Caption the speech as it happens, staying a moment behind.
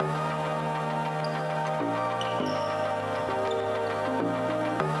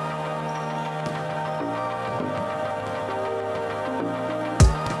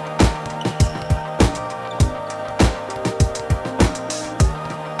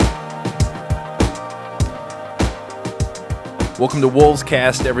Welcome to Wolves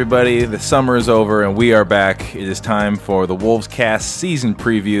Cast, everybody. The summer is over and we are back. It is time for the Wolves Cast season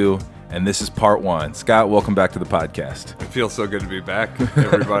preview, and this is part one. Scott, welcome back to the podcast. It feels so good to be back,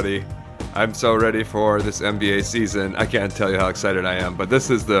 everybody. I'm so ready for this NBA season. I can't tell you how excited I am, but this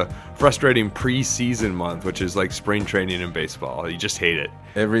is the frustrating preseason month, which is like spring training in baseball. You just hate it.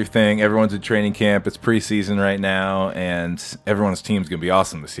 Everyone's in training camp. It's preseason right now, and everyone's team's going to be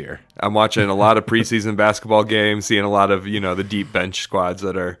awesome this year. I'm watching a lot of preseason basketball games, seeing a lot of, the deep bench squads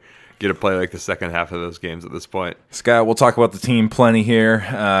that are going to play like the second half of those games at this point. Scott, we'll talk about the team plenty here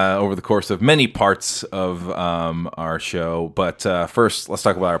over the course of many parts of our show. But first, let's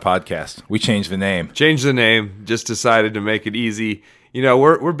talk about our podcast. We changed the name. Just decided to make it easy.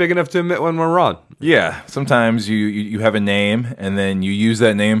 We're big enough to admit when we're wrong. Yeah, sometimes you have a name, and then you use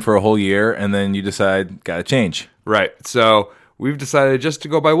that name for a whole year, and then you decide, got to change. Right. So we've decided just to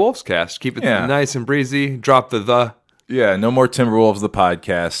go by Wolves Cast. Keep it nice and breezy. Drop the. Yeah, no more Timberwolves, the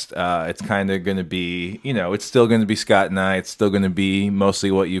podcast. It's kind of going to be, it's still going to be Scott and I. It's still going to be mostly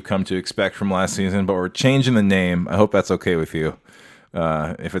what you've come to expect from last season, but we're changing the name. I hope that's okay with you.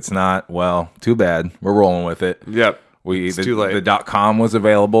 If it's not, well, too bad. We're rolling with it. Yep. It's too late. The .com was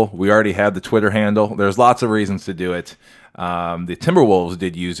available. We already had the Twitter handle. There's lots of reasons to do it. The Timberwolves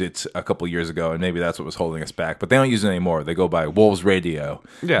did use it a couple years ago, and maybe that's what was holding us back. But they don't use it anymore. They go by Wolves Radio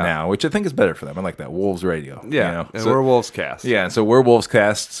now, which I think is better for them. I like that, Wolves Radio. Yeah, and we're Wolves Cast. Yeah, and so we're Wolves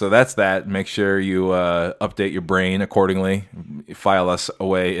Cast. So that's that. Make sure you update your brain accordingly. File us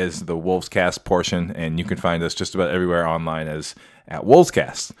away as the Wolves Cast portion, and you can find us just about everywhere online as at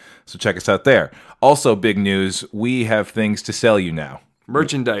Wolvescast. So check us out there. Also, big news, we have things to sell you now.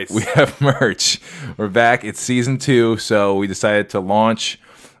 Merchandise. We have merch. We're back. It's season 2, so we decided to launch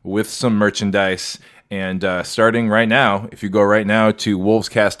with some merchandise. And starting right now, if you go right now to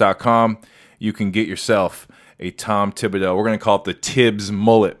wolvescast.com, you can get yourself a Tom Thibodeau. We're going to call it the Tibbs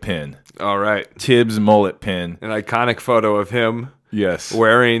mullet pin. All right. Tibbs mullet pin. An iconic photo of him. Yes,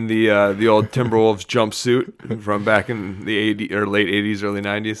 wearing the old Timberwolves jumpsuit from back in the late 80s, early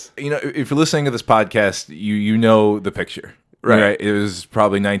 90s. If you're listening to this podcast, you know the picture. Right. It was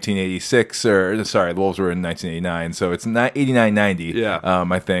probably 1986, the Wolves were in 1989, so it's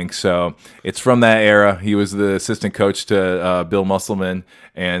 89-90, I think. So it's from that era. He was the assistant coach to Bill Musselman,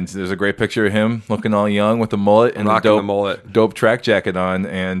 and there's a great picture of him looking all young with the mullet and the dope track jacket on,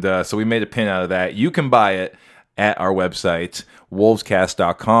 and so we made a pin out of that. You can buy it at our website,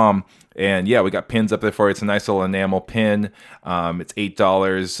 wolvescast.com. And yeah, we got pins up there for you. It's a nice little enamel pin. It's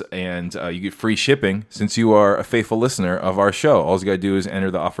 $8, and you get free shipping since you are a faithful listener of our show. All you got to do is enter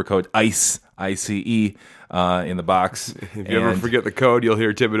the offer code ICE, ICE, in the box. If you ever forget the code, you'll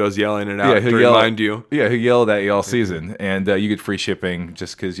hear Thibodeau's yelling it out to remind you. Yeah, he yelled at you all season. And you get free shipping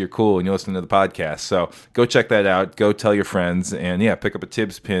just because you're cool and you listen to the podcast. So go check that out. Go tell your friends. And yeah, pick up a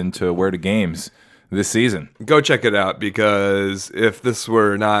Tibbs pin to wear to games this season. Go check it out, because if this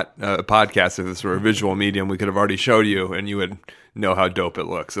were not a podcast, if this were a visual medium, we could have already showed you and you would know how dope it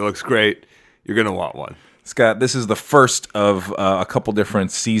looks. It looks great. You're going to want one. Scott, this is the first of a couple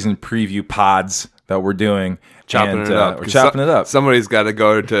different season preview pods that we're doing. Chopping it up. We're chopping it up. Somebody's got to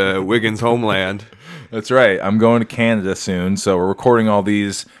go to Wiggins' homeland. That's right. I'm going to Canada soon, so we're recording all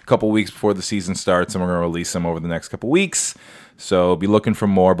these a couple weeks before the season starts, and we're going to release them over the next couple weeks. So be looking for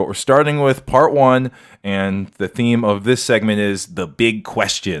more, but we're starting with part 1, and the theme of this segment is the big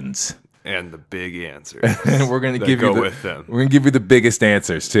questions and the big answers. And we're going to give you we're going to give you the biggest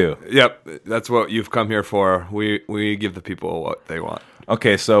answers too. Yep, that's what you've come here for. We give the people what they want.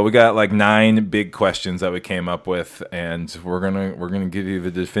 Okay, so we got like 9 big questions that we came up with, and we're gonna give you the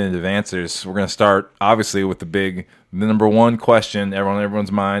definitive answers. We're gonna start obviously with the number 1 question,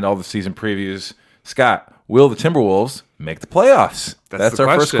 everyone's mind, all the season previews. Scott, will the Timberwolves make the playoffs? That's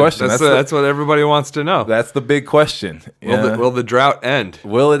our first question. That's what everybody wants to know. That's the big question. Will the drought end?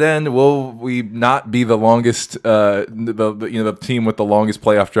 Will it end? Will we not be the longest, the team with the longest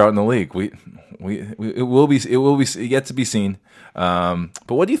playoff drought in the league? It will be yet to be seen. But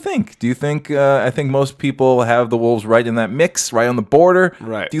what do you think? Do you think? I think most people have the Wolves right in that mix, right on the border.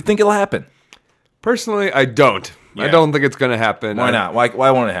 Right. Do you think it'll happen? Personally, I don't. Yeah. I don't think it's going to happen. Why not?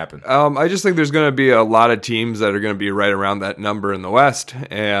 Why won't it happen? I just think there's going to be a lot of teams that are going to be right around that number in the West,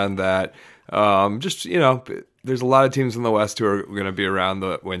 and that there's a lot of teams in the West who are going to be around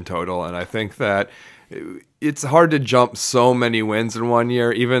the win total, and I think that it's hard to jump so many wins in one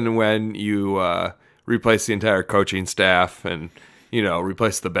year, even when you replace the entire coaching staff and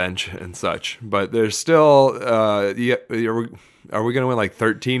replace the bench and such. But there's still are we going to win like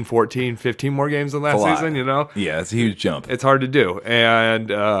 13, 14, 15 more games than last season? Yeah, it's a huge jump. It's hard to do,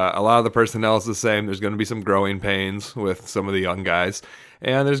 and a lot of the personnel is the same. There's going to be some growing pains with some of the young guys.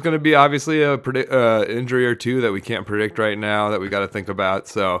 And there's going to be obviously a injury or two that we can't predict right now that we got to think about.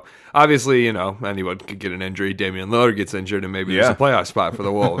 So obviously, anyone could get an injury. Damian Lillard gets injured, and maybe there's a playoff spot for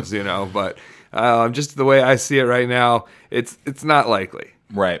the Wolves. But just the way I see it right now, it's not likely.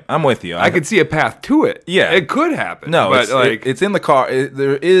 Right, I'm with you. I could see a path to it. Yeah, it could happen. No, but it's in the car.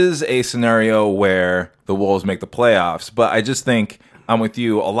 There is a scenario where the Wolves make the playoffs, but I just think I'm with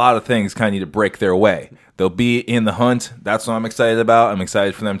you. A lot of things kind of need to break their way. They'll be in the hunt. That's what I'm excited about. I'm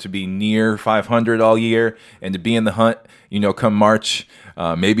excited for them to be near 500 all year and to be in the hunt, come March,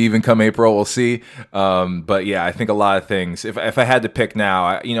 maybe even come April. We'll see. But yeah, I think a lot of things. If I had to pick now,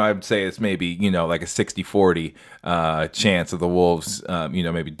 I would say it's maybe, like a 60-40 chance of the Wolves,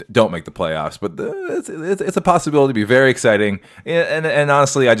 maybe don't make the playoffs. But it's a possibility to be very exciting. And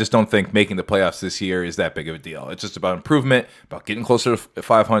honestly, I just don't think making the playoffs this year is that big of a deal. It's just about improvement, about getting closer to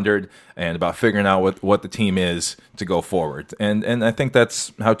 500, and about figuring out what the team is to go forward. And I think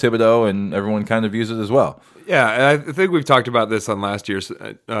that's how Thibodeau and everyone kind of views it as well. Yeah, and I think we've talked about this on last year's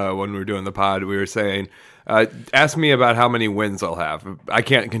when we were doing the pod. We were saying, ask me about how many wins I'll have. I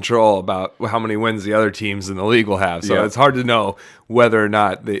can't control about how many wins the other teams in the league will have, so it's hard to know whether or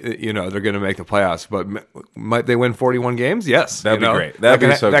not they're going to make the playoffs. But might they win 41 games? Yes, that'd be great. That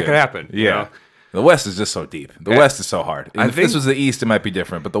could happen. Yeah. The West is just so deep. The West is so hard. If this was the East, it might be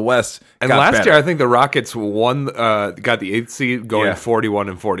different, but the West last year, I think the Rockets got the 8th seed going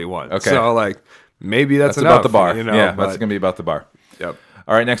 41-41. Okay. So, maybe that's enough. About the bar. That's going to be about the bar. Yep.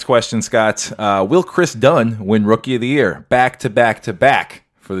 All right, next question, Scott. Will Chris Dunn win Rookie of the Year back to back to back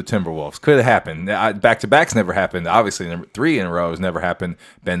for the Timberwolves? Could it happen? Back-to-backs never happened. Obviously, 3 in a row has never happened.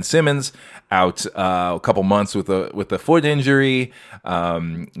 Ben Simmons out a couple months with a foot injury.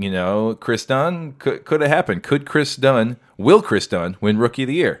 Chris Dunn, could it happen? Will Chris Dunn win Rookie of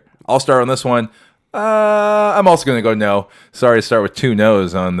the Year? I'll start on this one. I'm also going to go no. Sorry to start with 2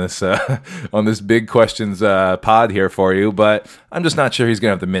 no's on this on this big questions pod here for you, but I'm just not sure he's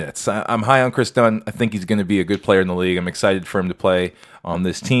going to have the minutes. I'm high on Chris Dunn. I think he's going to be a good player in the league. I'm excited for him to play on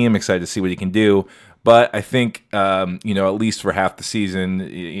this team. Excited to see what he can do. But I think, at least for half the season,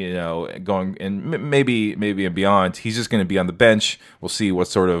 going and maybe and beyond, he's just going to be on the bench. We'll see what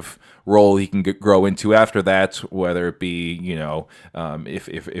sort of role he can grow into after that, whether it be,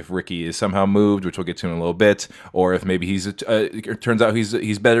 if Ricky is somehow moved, which we'll get to in a little bit, or if maybe it turns out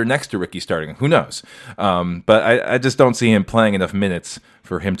he's better next to Ricky starting. Who knows? But I just don't see him playing enough minutes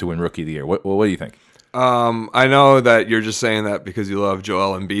for him to win Rookie of the Year. What do you think? I know that you're just saying that because you love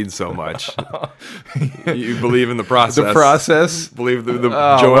Joel Embiid so much. You believe in the process. The process? Believe the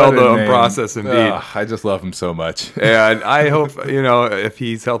Joel the process Embiid. I just love him so much. And I hope, if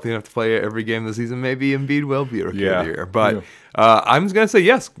he's healthy enough to play every game of the season, maybe Embiid will be Rookie of the Year. But I'm going to say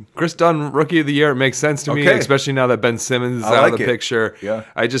yes. Chris Dunn, Rookie of the Year. It makes sense to me, especially now that Ben Simmons is out of the picture. Yeah.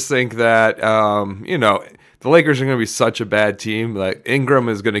 I just think that, the Lakers are going to be such a bad team. Like Ingram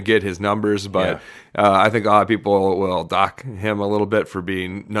is going to get his numbers, but I think a lot of people will dock him a little bit for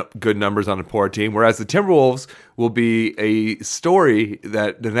being good numbers on a poor team. Whereas the Timberwolves will be a story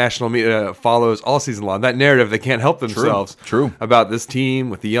that the national media follows all season long. That narrative, they can't help themselves. True. About this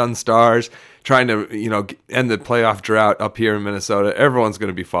team with the young stars trying to end the playoff drought up here in Minnesota. Everyone's going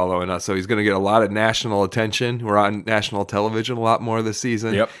to be following us, so he's going to get a lot of national attention. We're on national television a lot more this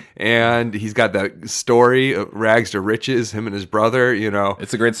season. Yep. And he's got that story of rags to riches, him and his brother.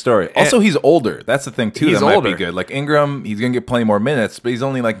 It's a great story. Also, he's older. That's the thing too. That might be good. Like Ingram, he's going to get plenty more minutes, but he's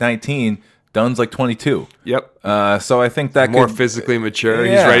only like 19. Dunn's like 22. Yep. So I think that more physically mature.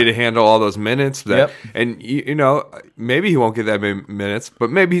 Yeah. He's ready to handle all those minutes. And maybe he won't get that many minutes, but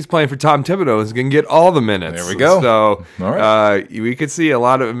maybe he's playing for Tom Thibodeau and he's going to get all the minutes. There we go. So all right. We could see a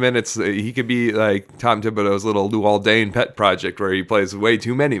lot of minutes. He could be like Tom Thibodeau's little Luol Deng pet project where he plays way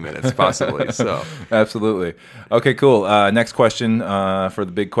too many minutes, possibly. So absolutely. Okay, cool. Next question for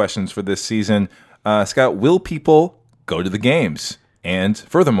the big questions for this season, Scott. Will people go to the games? And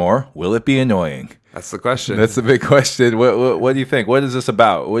furthermore, will it be annoying? That's the question. That's the big question. What do you think? What is this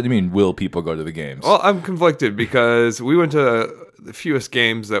about? What do you mean, will people go to the games? Well, I'm conflicted because we went to the fewest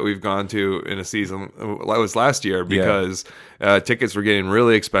games that we've gone to in a season. It was last year because tickets were getting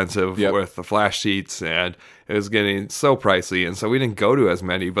really expensive with the flash seats, and it was getting so pricey, and so we didn't go to as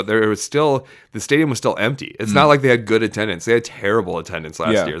many. But the stadium was still empty. It's not like they had good attendance. They had terrible attendance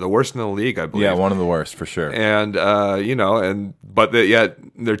last year, the worst in the league, I believe. Yeah, one of the worst for sure. And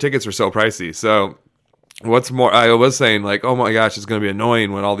their tickets were so pricey. So What's more, I was saying, like, oh my gosh, it's going to be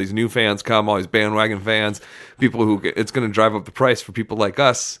annoying when all these new fans come, all these bandwagon fans, people who, it's going to drive up the price for people like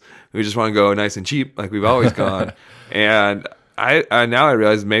us who just want to go nice and cheap like we've always gone. And I now I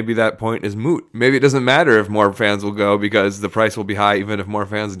realize maybe that point is moot. Maybe it doesn't matter if more fans will go because the price will be high even if more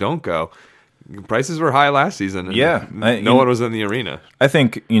fans don't go. Prices were high last season. And no one was in the arena. I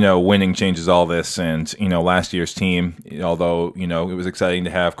think, winning changes all this. And, last year's team, although, it was exciting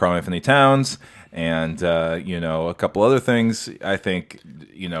to have Karl-Anthony Towns and, a couple other things, I think,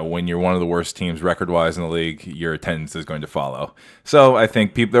 when you're one of the worst teams record-wise in the league, your attendance is going to follow. So I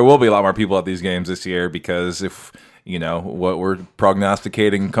think there will be a lot more people at these games this year because if what we're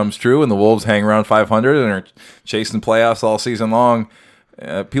prognosticating comes true and the Wolves hang around 500 and are chasing playoffs all season long,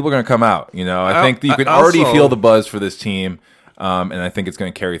 people are going to come out. I think that you can already feel the buzz for this team, and I think it's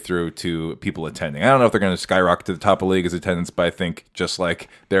going to carry through to people attending. I don't know if they're going to skyrocket to the top of the league as attendance, but I think just like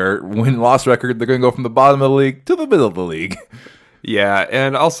their win-loss record, they're going to go from the bottom of the league to the middle of the league. Yeah,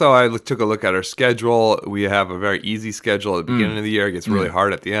 and also I took a look at our schedule. We have a very easy schedule at the beginning of the year. It gets really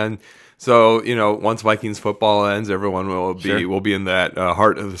hard at the end. So, once Vikings football ends, everyone will be in that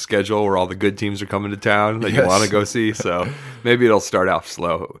heart of the schedule where all the good teams are coming to town that you want to go see. So maybe it'll start off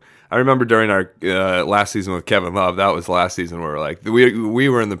slow. I remember during our last season with Kevin Love, that was the last season where we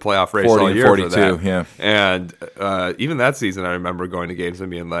were in the playoff race 40 all year 42, for that. Yeah. And even that season, I remember going to games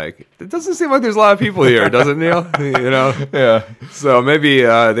and being like, it doesn't seem like there's a lot of people here, does it, Neil? Yeah. So maybe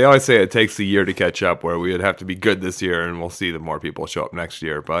they always say it takes a year to catch up, where we would have to be good this year, and we'll see the more people show up next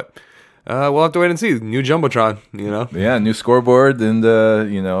year. But we'll have to wait and see. New Jumbotron, Yeah, new scoreboard and,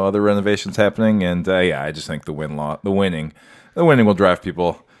 other renovations happening. And, I just think the winning will drive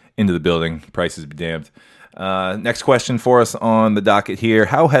people into the building. Prices be damned. Next question for us on the docket here.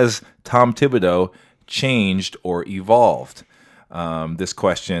 How has Tom Thibodeau changed or evolved? This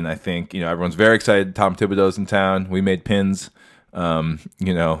question, I think, everyone's very excited. Tom Thibodeau's in town. We made pins.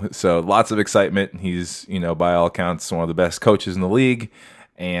 So lots of excitement. He's, by all accounts, one of the best coaches in the league.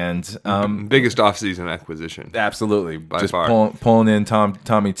 And biggest offseason acquisition, absolutely, by just far. pulling in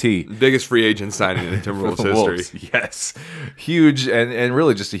Tommy T, biggest free agent signing in Timberwolves history. Yes, huge and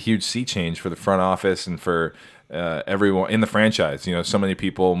really just a huge sea change for the front office and for everyone in the franchise. So many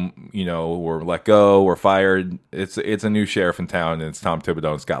people were let go, were fired. It's a new sheriff in town, and it's Tom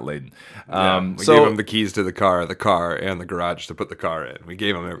Thibodeau and Scott Layden. We gave him the keys to the car, and the garage to put the car in. We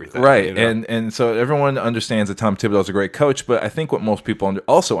gave him everything, right? And so everyone understands that Tom Thibodeau is a great coach, but I think what most people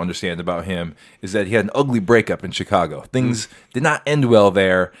also understand about him is that he had an ugly breakup in Chicago. Things did not end well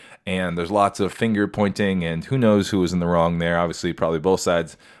there, and there's lots of finger pointing, and who knows who was in the wrong there. Obviously, probably both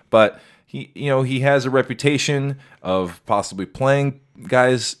sides, but he has a reputation of possibly playing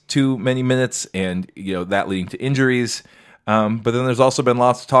guys too many minutes and, that leading to injuries. But then there's also been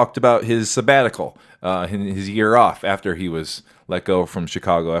lots talked about his sabbatical, his year off after he was let go from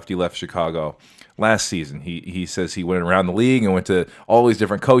Chicago, after he left Chicago last season. He says he went around the league and went to all these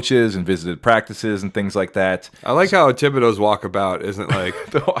different coaches and visited practices and things like that. I like how Thibodeau's walkabout isn't like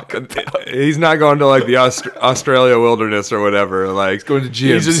he's not going to like the Australia wilderness or whatever. Like he's going to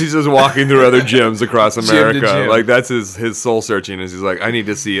gyms. He's just walking through other gyms across America. Gym. Like that's his soul searching. Is he's like, I need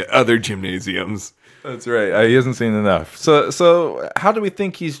to see other gymnasiums. That's right. He hasn't seen enough. So how do we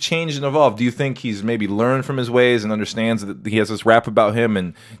think he's changed and evolved? Do you think he's maybe learned from his ways and understands that he has this rap about him?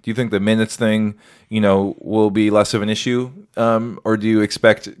 And do you think the minutes thing, will be less of an issue? Or do you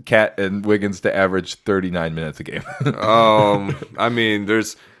expect Cat and Wiggins to average 39 minutes a game? I mean,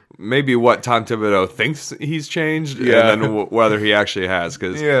 there's maybe what Tom Thibodeau thinks he's changed, and then whether he actually has.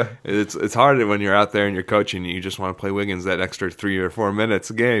 Because it's hard when you're out there and you're coaching and you just want to play Wiggins that extra 3 or 4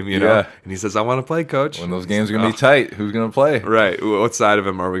 minutes a game, And he says, I want to play, coach. When those games are going to be tight, who's going to play? Right. What side of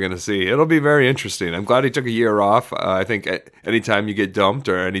him are we going to see? It'll be very interesting. I'm glad he took a year off. I think anytime you get dumped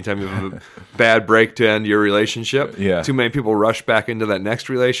or anytime you have a bad break to end your relationship, too many people rush back into that next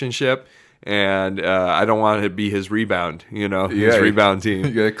relationship. And I don't want it to be his rebound, his rebound team.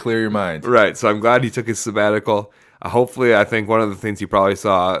 You got to clear your mind. Right. So I'm glad he took his sabbatical. Hopefully, I think one of the things he probably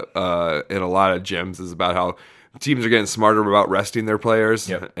saw in a lot of gyms is about how teams are getting smarter about resting their players.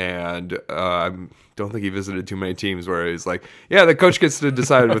 Yep. And I don't think he visited too many teams where he's like, the coach gets to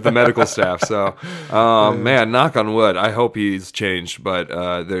decide with the medical staff. So, man, knock on wood. I hope he's changed. But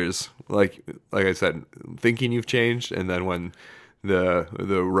there's, like I said, thinking you've changed, and then when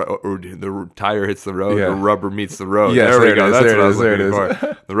the tire hits the road, the rubber meets the road. Yes, there we go. That's what I was looking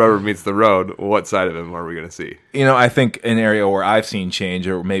for. The rubber meets the road. What side of him are we going to see? I think an area where I've seen change,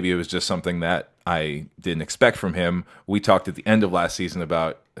 or maybe it was just something that I didn't expect from him. We talked at the end of last season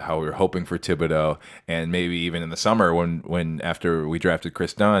about how we were hoping for Thibodeau, and maybe even in the summer when after we drafted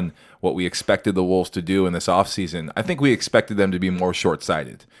Chris Dunn, what we expected the Wolves to do in this offseason. I think we expected them to be more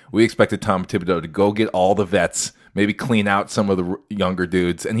short-sighted. We expected Tom Thibodeau to go get all the vets, maybe clean out some of the younger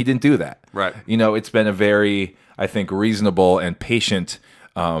dudes, and he didn't do that. Right. It's been a very, I think, reasonable and patient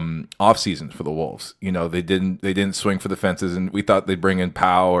off season for the Wolves. They didn't swing for the fences, and we thought they'd bring in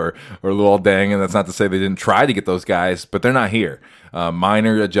Powell or Luol Deng, and that's not to say they didn't try to get those guys, but they're not here.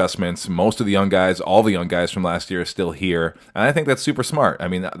 Minor adjustments. Most of the young guys, all the young guys from last year, are still here, and I think that's super smart. I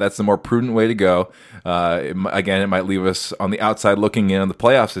mean, that's the more prudent way to go. It might leave us on the outside looking in on the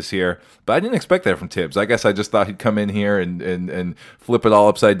playoffs this year, but I didn't expect that from Tibbs. I guess I just thought he'd come in here and flip it all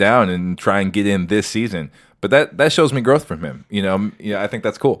upside down and try and get in this season. But that shows me growth from him. I think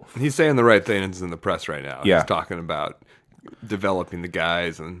that's cool. He's saying the right things in the press right now. Yeah. He's talking about developing the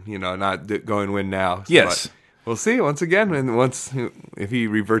guys and, not going win now. Yes. But we'll see once again, and if he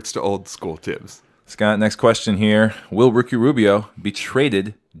reverts to old school Tibbs. Scott, next question here. Will Ricky Rubio be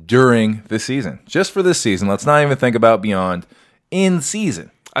traded during this season? Just for this season. Let's not even think about beyond. In season.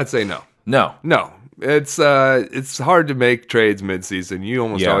 I'd say no. No. It's hard to make trades mid-season. You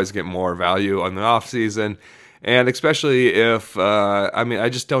almost always get more value on the off-season, and especially if I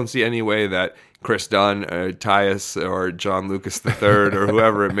just don't see any way that Chris Dunn, Tyus, or John Lucas III, or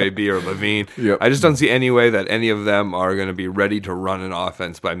whoever it may be, or Levine. Yep. I just don't see any way that any of them are going to be ready to run an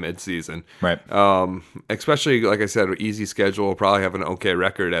offense by mid-season. Right. Especially, like I said, easy schedule. Will probably have an okay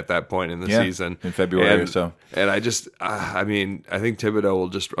record at that point in the season. In February or so. And I think Thibodeau will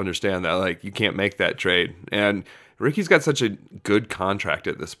just understand that, you can't make that trade. And Ricky's got such a good contract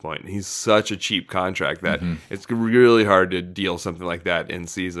at this point. He's such a cheap contract that it's really hard to deal something like that in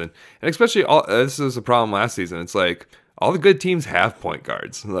season. And especially, this was a problem last season. It's like all the good teams have point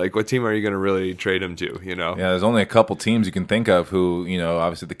guards. Like, what team are you going to really trade him to? Yeah, there's only a couple teams you can think of who,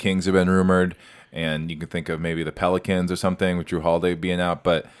 obviously the Kings have been rumored, and you can think of maybe the Pelicans or something with Drew Holiday being out,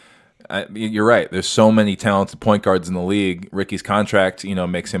 but. You're right. There's so many talented point guards in the league. Ricky's contract,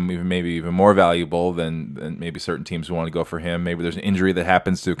 makes him even more valuable than maybe certain teams who want to go for him. Maybe there's an injury that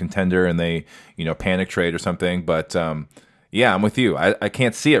happens to a contender and they, panic trade or something. But yeah, I'm with you. I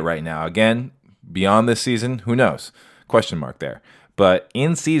can't see it right now. Again, beyond this season, who knows? Question mark there. But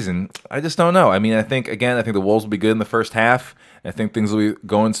in season, I just don't know. I mean, I think the Wolves will be good in the first half. I think things will be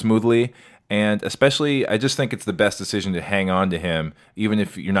going smoothly. And especially, I just think it's the best decision to hang on to him, even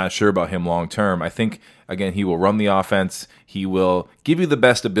if you're not sure about him long term. I think, again, he will run the offense. He will give you the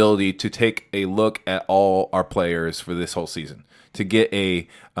best ability to take a look at all our players for this whole season, to get a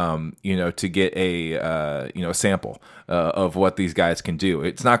sample of what these guys can do.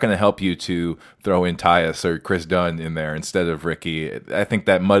 It's not going to help you to throw in Tyus or Chris Dunn in there instead of Ricky. I think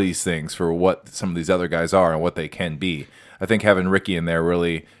that muddies things for what some of these other guys are and what they can be. I think having Ricky in there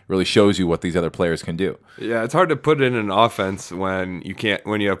really shows you what these other players can do. Yeah, it's hard to put in an offense when you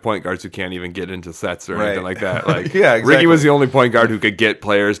have point guards who can't even get into sets or anything like that. Like yeah, exactly. Ricky was the only point guard who could get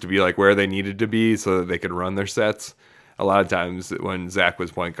players to be like where they needed to be so that they could run their sets. A lot of times when Zach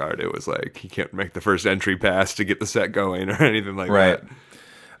was point guard, it was like he can't make the first entry pass to get the set going or anything like that.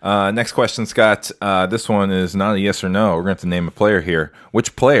 Next question, Scott. This one is not a yes or no. We're going to have to name a player here.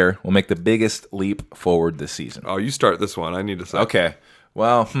 Which player will make the biggest leap forward this season? Oh, you start this one. I need to say. Okay.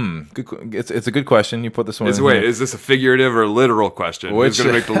 Well, good. It's a good question. You put this one in Wait, here. is this a figurative or literal question? Who's going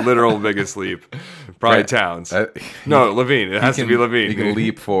to make the literal biggest leap? Probably Towns. No, Levine. It has to be Levine. He can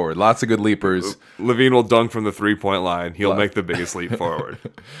leap forward. Lots of good leapers. Levine will dunk from the 3-point line. He'll make the biggest leap forward.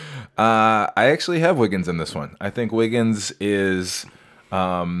 I actually have Wiggins in this one. I think Wiggins is...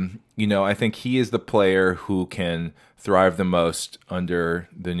 I think he is the player who can thrive the most under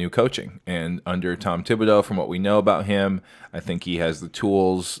the new coaching and under Tom Thibodeau. From what we know about him, I think he has the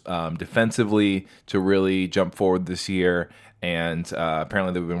tools defensively to really jump forward this year. And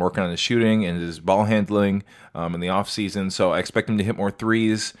apparently they've been working on his shooting and his ball handling in the offseason. So I expect him to hit more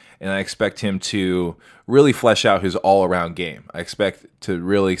threes, and I expect him to really flesh out his all-around game. I expect to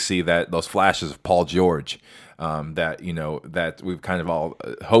really see those flashes of Paul George that we've kind of all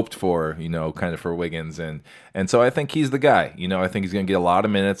hoped for, kind of for Wiggins. And so I think he's the guy. I think he's going to get a lot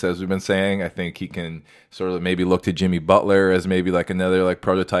of minutes, as we've been saying. I think he can sort of maybe look to Jimmy Butler as maybe like another like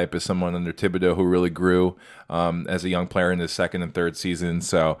prototype as someone under Thibodeau who really grew as a young player in his second and third season.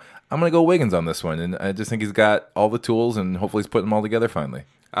 So I'm going to go Wiggins on this one. And I just think he's got all the tools, and hopefully he's putting them all together finally.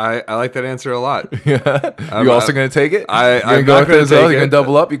 I like that answer a lot. You also going to take it? I'm going to go as well. You're going to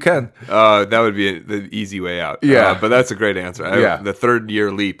double up? You can. That would be the easy way out. Yeah, but that's a great answer. The third-year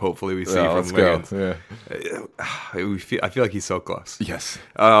leap, hopefully we see from Wiggins. Go. Yeah. I feel like he's so close. Yes.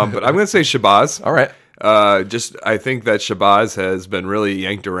 But I'm going to say Shabazz. All right. I think that Shabazz has been really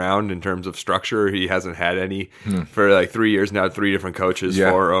yanked around in terms of structure. He hasn't had any for like 3 years now, 3 different coaches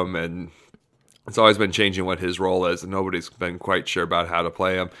for him, and it's always been changing what his role is, and nobody's been quite sure about how to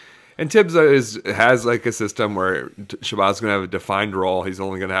play him. And Tibbs has like a system where Shabazz is going to have a defined role. He's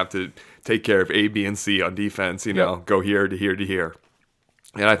only going to have to take care of A, B, and C on defense, go here to here to here.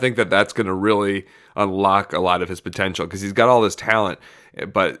 And I think that that's going to really unlock a lot of his potential because he's got all this talent.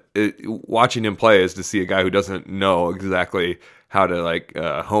 But watching him play is to see a guy who doesn't know exactly how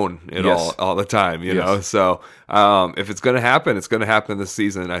to hone it all the time, you know. So if it's going to happen, it's going to happen this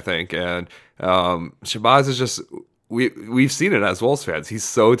season, I think. And Shabazz is just we've seen it as Wolves fans. He's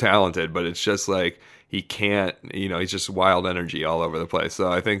so talented, but it's just like he can't, he's just wild energy all over the place. So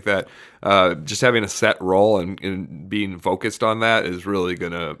I think that just having a set role and being focused on that is really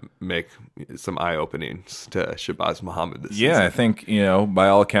going to make some eye openings to Shabazz Muhammad this season. I think, by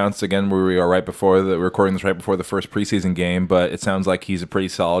all accounts, again, we are we're recording this right before the first preseason game, but it sounds like he's a pretty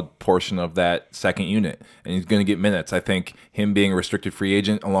solid portion of that second unit, and he's going to get minutes. I think him being a restricted free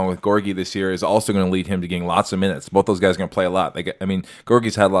agent along with Gorgui this year is also going to lead him to getting lots of minutes. Both those guys are going to play a lot.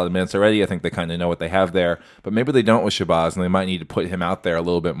 Gorguy's had a lot of minutes already. I think they kind of know what they have there, but maybe they don't with Shabazz, and they might need to put him out there a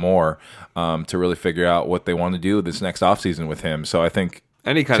little bit more to really figure out what they want to do this next offseason with him. So I think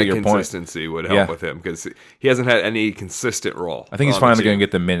any kind of consistency would help with him because he hasn't had any consistent role. I think he's finally going to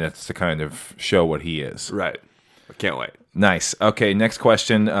get the minutes to kind of show what he is. Right. I can't wait. Nice. Okay, next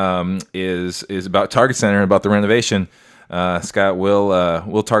question is about Target Center and about the renovation. Scott,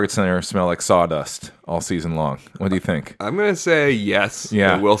 will Target Center smell like sawdust all season long? What do you think? I'm going to say yes.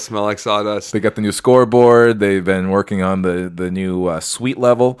 Yeah. It will smell like sawdust. They got the new scoreboard. They've been working on the new suite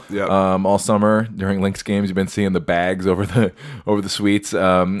level all summer. During Lynx games, you've been seeing the bags over the suites.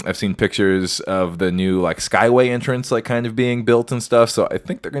 I've seen pictures of the new Skyway entrance kind of being built and stuff. So I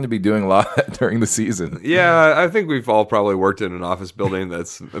think they're going to be doing a lot of that during the season. Yeah, I think we've all probably worked in an office building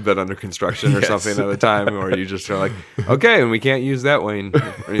that's a bit under construction or something at the time, where you just are like, okay, and we can't use that wing,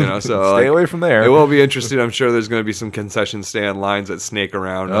 so stay away from there. It will be interesting. I'm sure there's going to be some concession stand lines that snake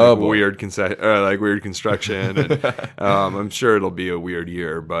around weird construction, and I'm sure it'll be a weird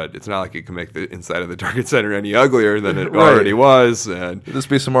year, but it's not like it can make the inside of the Target Center any uglier than it already was. And there'll just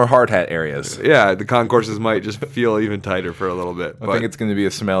be some more hard hat areas. Yeah, the concourses might just feel even tighter for a little bit. I think it's going to be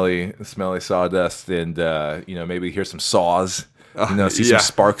a smelly sawdust, and maybe hear some saws. See some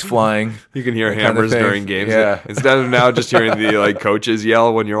sparks flying. You can hear hammers during games. Yeah. Instead of now just hearing the coaches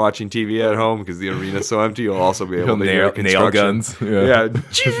yell when you're watching TV at home because the arena's so empty, you'll also be able to hear nail guns. Yeah.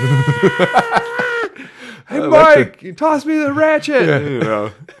 Hey, Mike, you toss me the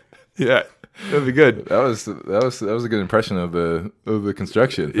ratchet. Yeah. That'd be good. That was a good impression of the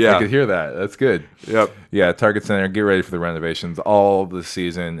construction. Yeah, I could hear that. That's good. Yep. Yeah, Target Center, get ready for the renovations all this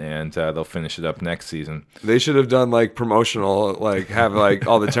season, and they'll finish it up next season. They should have done promotional, have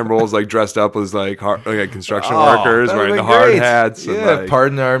all the Timberwolves dressed up as construction workers wearing the hard hats. Yeah, and,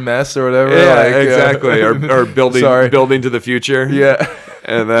 pardon our mess or whatever. Yeah, exactly. Or building to the future. Yeah.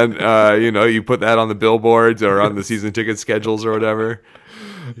 And then you put that on the billboards or on the season ticket schedules or whatever.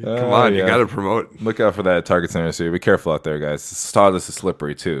 Come on, you got to promote. Look out for that at Target Center. So be careful out there, guys. Sawdust is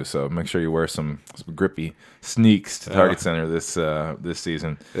slippery too, so make sure you wear some grippy sneaks to Target Center this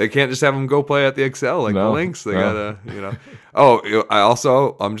season. They can't just have them go play at the XL the Lynx. They gotta,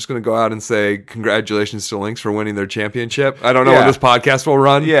 I'm just gonna go out and say congratulations to Lynx for winning their championship. I don't know when this podcast will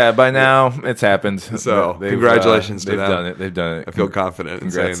run. Yeah, by now it's happened. So congratulations to them. They've done it. I feel confident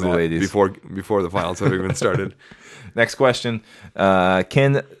in saying that before the finals have even started. Next question.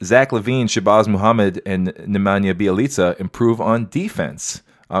 Can Zach LaVine, Shabazz Muhammad, and Nemanja Bjelica improve on defense?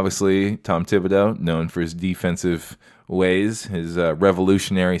 Obviously, Tom Thibodeau, known for his defensive ways, his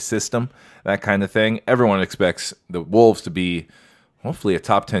revolutionary system, that kind of thing. Everyone expects the Wolves to be hopefully a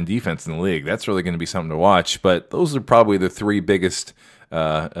top 10 defense in the league. That's really going to be something to watch. But those are probably the three biggest,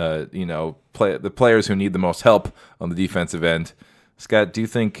 the players who need the most help on the defensive end. Scott, do you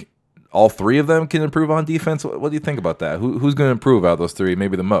think all three of them can improve on defense? What do you think about that? Who's going to improve out of those three,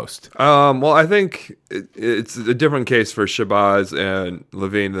 maybe the most? Well, I think it's a different case for Shabazz and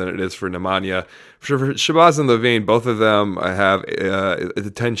LaVine than it is for Nemanja. For Shabazz and LaVine, both of them have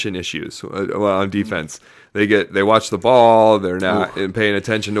attention issues on defense. They watch the ball. They're not paying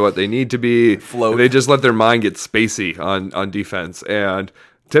attention to what they need to be. They just let their mind get spacey on defense. And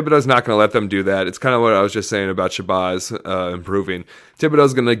Thibodeau's not going to let them do that. It's kind of what I was just saying about Shabazz improving.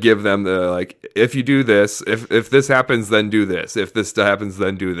 Thibodeau's going to give them the, if you do this, if this happens, then do this. If this happens,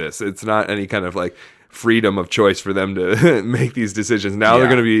 then do this. It's not any kind of freedom of choice for them to make these decisions. Now they're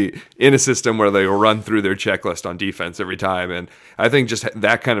going to be in a system where they will run through their checklist on defense every time. And I think just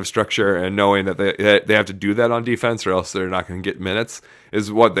that kind of structure and knowing that they have to do that on defense or else they're not going to get minutes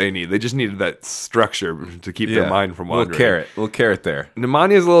is what they need. They just needed that structure to keep their mind from wandering. Little carrot there.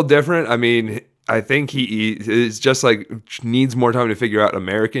 Nemanja is a little different. I mean, I think he is just like needs more time to figure out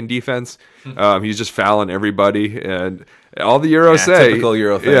American defense. He's just fouling everybody, and all the Euros say typical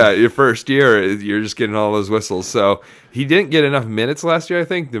Euro thing. Yeah, your first year you're just getting all those whistles. So he didn't get enough minutes last year, I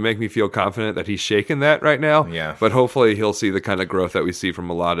think, to make me feel confident that he's shaking that right now. Yeah. But hopefully he'll see the kind of growth that we see from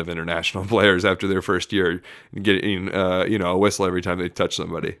a lot of international players after their first year, getting a whistle every time they touch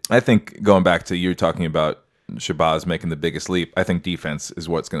somebody. I think going back to you talking about Shabazz making the biggest leap, I think defense is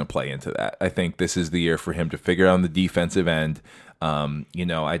what's going to play into that. I think this is the year for him to figure out on the defensive end. I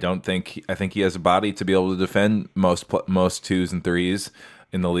think he has a body to be able to defend most 2s and 3s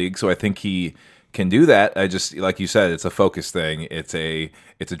in the league. So I think he can do that. I just, like you said, it's a focus thing. It's a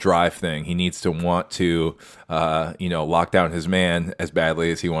drive thing. He needs to want to, lock down his man as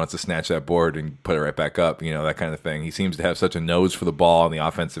badly as he wants to snatch that board and put it right back up. That kind of thing. He seems to have such a nose for the ball on the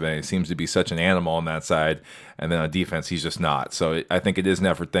offensive end. He seems to be such an animal on that side. And then on defense, he's just not. So I think it is an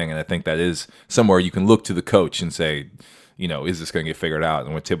effort thing. And I think that is somewhere you can look to the coach and say, is this going to get figured out?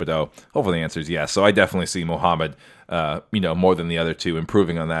 And with Thibodeau, hopefully the answer is yes. So I definitely see Mohamed, more than the other two,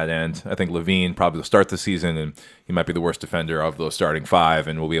 improving on that end. I think Levine probably will start the season, and he might be the worst defender of those starting 5,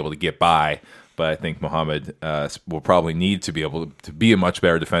 and will be able to get by. But I think Mohamed will probably need to be able to be a much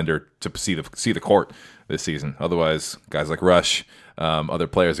better defender to see the court this season. Otherwise, guys like Rush, other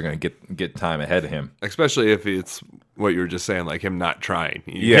players are going to get time ahead of him. Especially if it's what you were just saying, like him not trying.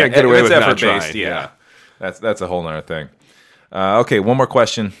 You can't get away with not trying. Yeah. That's a whole nother thing. Okay, one more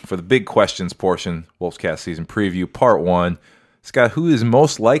question for the big questions portion, Wolfscast season preview, part 1. Scott, who is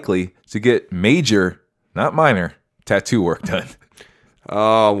most likely to get major, not minor, tattoo work done?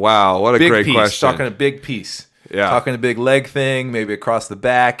 Oh, wow. What a big great piece, question. Talking a big piece. Yeah. Talking a big leg thing, maybe across the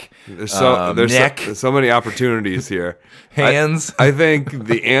back, there's neck. So many opportunities here. Hands. I think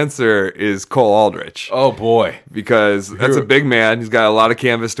the answer is Cole Aldrich. Oh, boy. Because that's a big man. He's got a lot of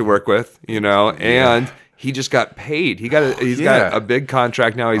canvas to work with, and he just got paid. He's got a big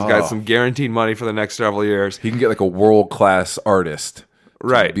contract now. He's got some guaranteed money for the next several years. He can get like a world-class artist.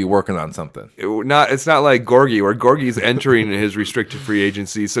 Right. Be working on something. It's not like Gorgie, where Gorgie's entering his restricted free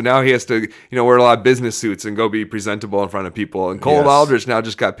agency. So now he has to, wear a lot of business suits and go be presentable in front of people. And Cole Aldrich now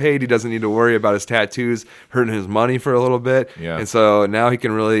just got paid. He doesn't need to worry about his tattoos hurting his money for a little bit. Yeah. And so now he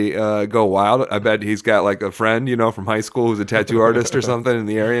can really go wild. I bet he's got like a friend, from high school who's a tattoo artist or something in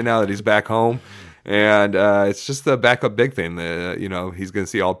the area now that he's back home. And it's just the backup big thing that, he's going to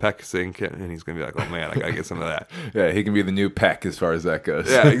see all Peck sink and he's going to be like, oh, man, I got to get some of that. Yeah, he can be the new Peck as far as that goes.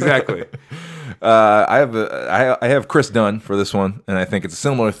 Yeah, exactly. I have Chris Dunn for this one, and I think it's a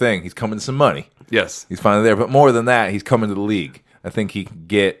similar thing. He's coming to some money. Yes. He's finally there. But more than that, he's coming to the league. I think he can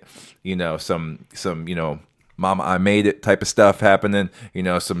get, some Mama, I made it type of stuff happening,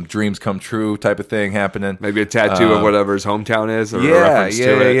 some dreams come true type of thing happening. Maybe a tattoo of whatever his hometown is, or a reference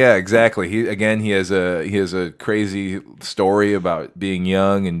to it. Yeah, exactly. He has a crazy story about being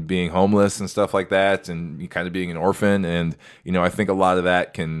young and being homeless and stuff like that, and kind of being an orphan. And I think a lot of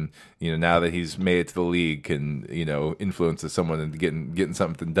that can, now that he's made it to the league, can influence someone into getting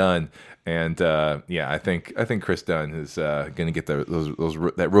something done. And I think Chris Dunn is going to get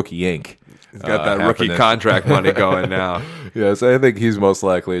that rookie yank. He's got that rookie contract money going now. Yeah, so I think he's most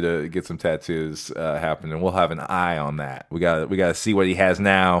likely to get some tattoos happening. We'll have an eye on that. We got to see what he has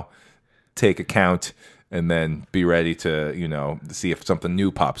now, take account, and then be ready to see if something new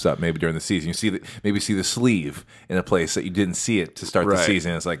pops up maybe during the season. You see the sleeve in a place that you didn't see it to start the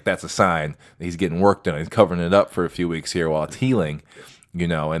season. It's like that's a sign that he's getting work done. He's covering it up for a few weeks here while it's healing.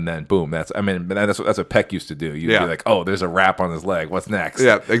 And then boom, that's what Peck used to do. You'd be like, oh, there's a wrap on his leg. What's next?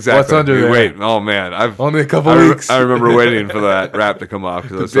 Yeah, exactly. What's under there? Wait, oh man, only a couple weeks. I remember waiting for that wrap to come off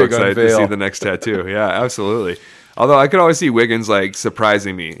because I was so excited to see the next tattoo. Yeah, absolutely. Although I could always see Wiggins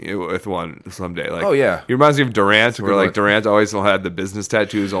surprising me with one someday. He reminds me of Durant, where Durant always had the business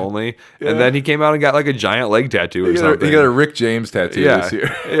tattoos only, and then he came out and got a giant leg tattoo or something. He got a Rick James tattoo this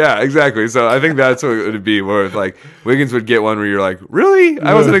year. Yeah, exactly. So I think that's what it would be, where Wiggins would get one where you're like, really?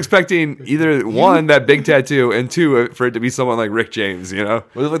 I wasn't expecting either one, that big tattoo, and two, for it to be someone like Rick James, you know?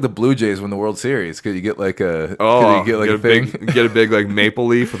 What if like the Blue Jays win the World Series? Could you get like a get a big like maple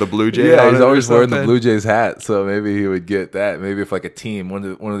leaf with a Blue Jay? Yeah, on he's it always or wearing the something? Blue Jays hat, so maybe he would get that. Maybe if like a team, one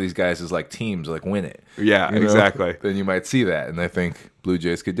of these guys is like teams, like win it. Yeah, you know? exactly. Then you might see that, and I think Blue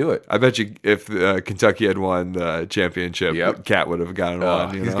Jays could do it. I bet you if Kentucky had won the championship, Cat would have gotten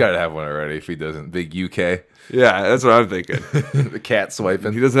one. He's got to have one already if he doesn't. Big UK. Yeah, that's what I'm thinking. The cat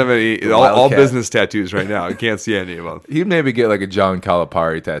swiping. He doesn't have any all business tattoos right now. You can't see any of them. He'd maybe get like a John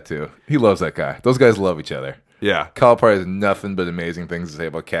Calipari tattoo. He loves that guy. Those guys love each other. Yeah. Calipari has nothing but amazing things to say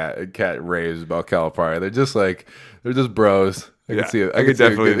about Cat. Cat raves about Calipari. They're just bros. I can see it. I could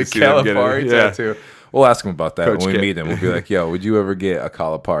definitely get a Calipari tattoo. We'll ask him about that Coach when we meet him. We'll be like, yo, would you ever get a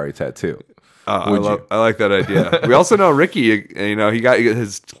Calipari tattoo? I like that idea. We also know Ricky, he got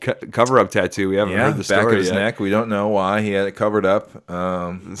his cover-up tattoo. We haven't heard the story back of his yet. neck. We don't know why he had it covered up.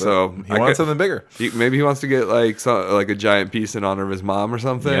 So he wants something bigger. Maybe he wants to get like a giant piece in honor of his mom or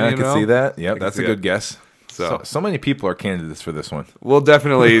something. Yeah, I can see that. Yep, that's a good guess. So many people are candidates for this one. Well,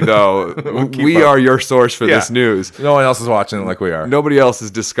 definitely, though, we are your source for this news. No one else is watching it like we are. Nobody else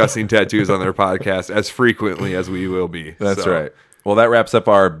is discussing tattoos on their podcast as frequently as we will be. That's right. Well, that wraps up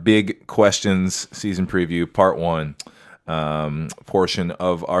our Big Questions season preview, part 1 portion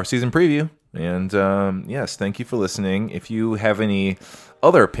of our season preview. And yes, thank you for listening. If you have any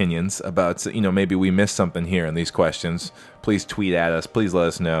other opinions about, maybe we missed something here in these questions, please tweet at us. Please let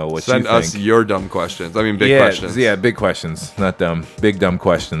us know what you think. Send us your dumb questions. I mean, big questions. Yeah, big questions, not dumb. Big dumb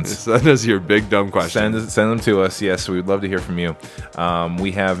questions. Send us your big dumb questions. Send them to us. Yes, we would love to hear from you.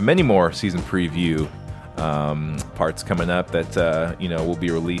 We have many more season preview parts coming up that will be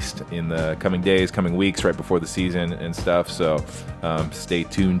released in the coming days, coming weeks, right before the season and stuff. So stay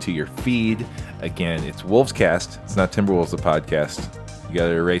tuned to your feed. Again, it's Wolvescast. It's not Timberwolves the podcast. You got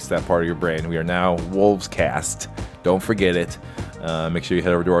to erase that part of your brain. We are now Wolvescast. Don't forget it. Make sure you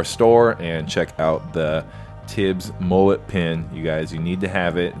head over to our store and check out the Tibbs mullet pin. You guys, you need to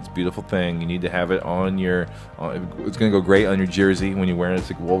have it. It's a beautiful thing. You need to have it on your it's going to go great on your jersey when you're wearing it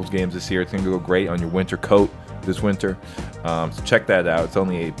to Wolves games this year. It's going to go great on your winter coat this winter. So check that out. It's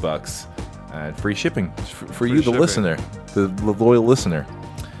only $8 and free shipping for you, the listener, the loyal listener.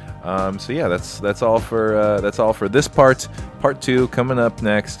 So yeah, that's all for this part. Part 2 coming up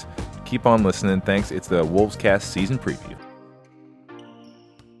next. Keep on listening. Thanks. It's the Wolvescast season preview.